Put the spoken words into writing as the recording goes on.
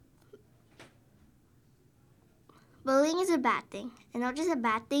Bullying is a bad thing, and not just a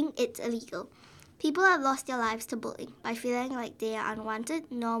bad thing, it's illegal. People have lost their lives to bullying by feeling like they are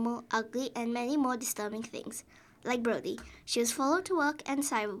unwanted, normal, ugly, and many more disturbing things. Like Brody, she was followed to work and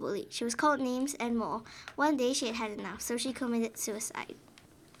cyberbullied. She was called names and more. One day she had had enough, so she committed suicide.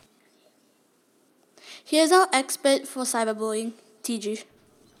 Here's our expert for cyberbullying, TG.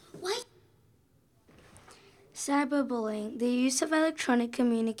 What? Cyberbullying, the use of electronic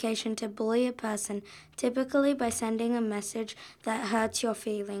communication to bully a person, typically by sending a message that hurts your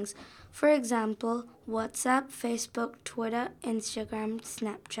feelings. For example, WhatsApp, Facebook, Twitter, Instagram,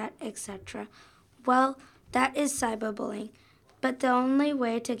 Snapchat, etc. Well, that is cyberbullying. But the only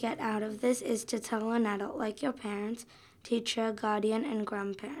way to get out of this is to tell an adult like your parents, teacher, guardian, and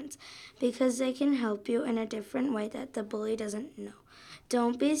grandparents, because they can help you in a different way that the bully doesn't know.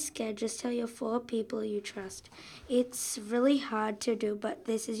 Don't be scared, just tell your 4 people you trust. It's really hard to do, but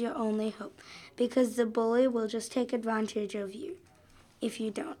this is your only hope, because the bully will just take advantage of you if you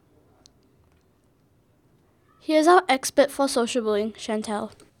don't. Here's our expert for social bullying,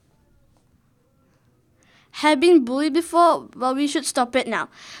 Chantal. Have been bullied before? Well, we should stop it now.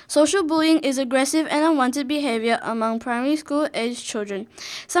 Social bullying is aggressive and unwanted behavior among primary school-aged children.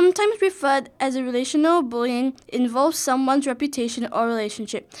 Sometimes referred as a relational bullying, involves someone's reputation or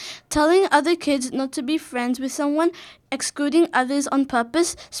relationship. Telling other kids not to be friends with someone, excluding others on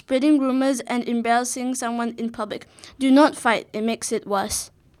purpose, spreading rumors, and embarrassing someone in public. Do not fight, it makes it worse.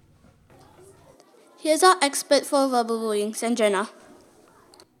 Here's our expert for verbal bullying, Sanjana.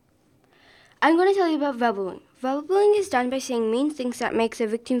 I'm going to tell you about verbal bullying. Verbal bullying is done by saying mean things that makes a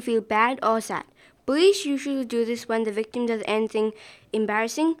victim feel bad or sad. Bullies usually do this when the victim does anything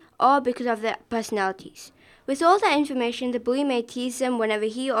embarrassing or because of their personalities. With all that information, the bully may tease them whenever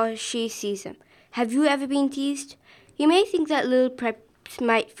he or she sees them. Have you ever been teased? You may think that little preps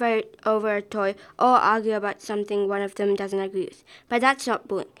might fight over a toy or argue about something one of them doesn't agree with, but that's not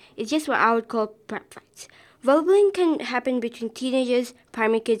bullying. It's just what I would call prep fights. Verbal bullying can happen between teenagers,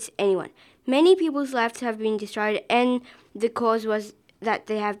 primary kids, anyone. Many people's lives have been destroyed, and the cause was that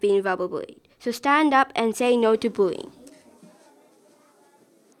they have been verbal bullied. So stand up and say no to bullying.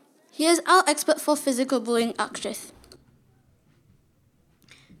 Here's our expert for physical bullying, Akshith.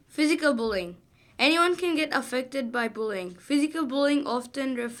 Physical bullying. Anyone can get affected by bullying. Physical bullying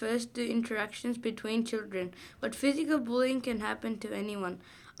often refers to interactions between children, but physical bullying can happen to anyone.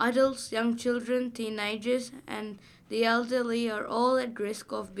 Adults, young children, teenagers, and the elderly are all at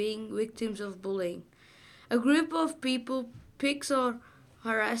risk of being victims of bullying. A group of people picks or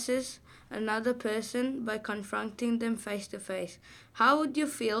harasses another person by confronting them face to face. How would you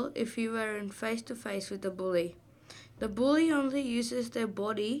feel if you were in face to face with a bully? The bully only uses their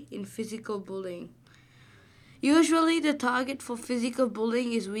body in physical bullying. Usually the target for physical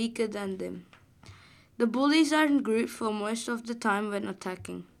bullying is weaker than them. The bullies are in groups for most of the time when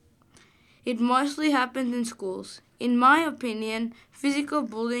attacking. It mostly happens in schools. In my opinion, physical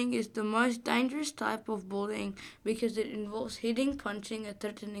bullying is the most dangerous type of bullying because it involves hitting, punching, or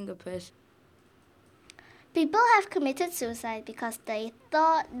threatening a person. People have committed suicide because they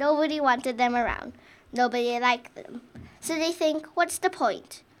thought nobody wanted them around. Nobody liked them. So they think, what's the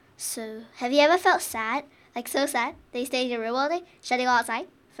point? So, have you ever felt sad? Like so sad, they stay in your room all day, shutting all outside?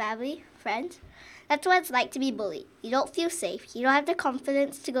 Family? Friends? That's what it's like to be bullied. You don't feel safe. You don't have the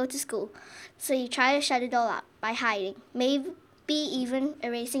confidence to go to school. So you try to shut it all out by hiding. Maybe even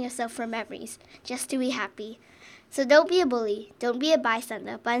erasing yourself from memories, just to be happy. So don't be a bully. Don't be a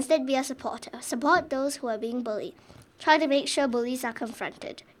bystander, but instead be a supporter. Support those who are being bullied. Try to make sure bullies are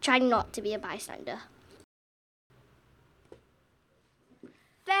confronted. Try not to be a bystander.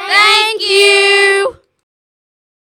 Thank you!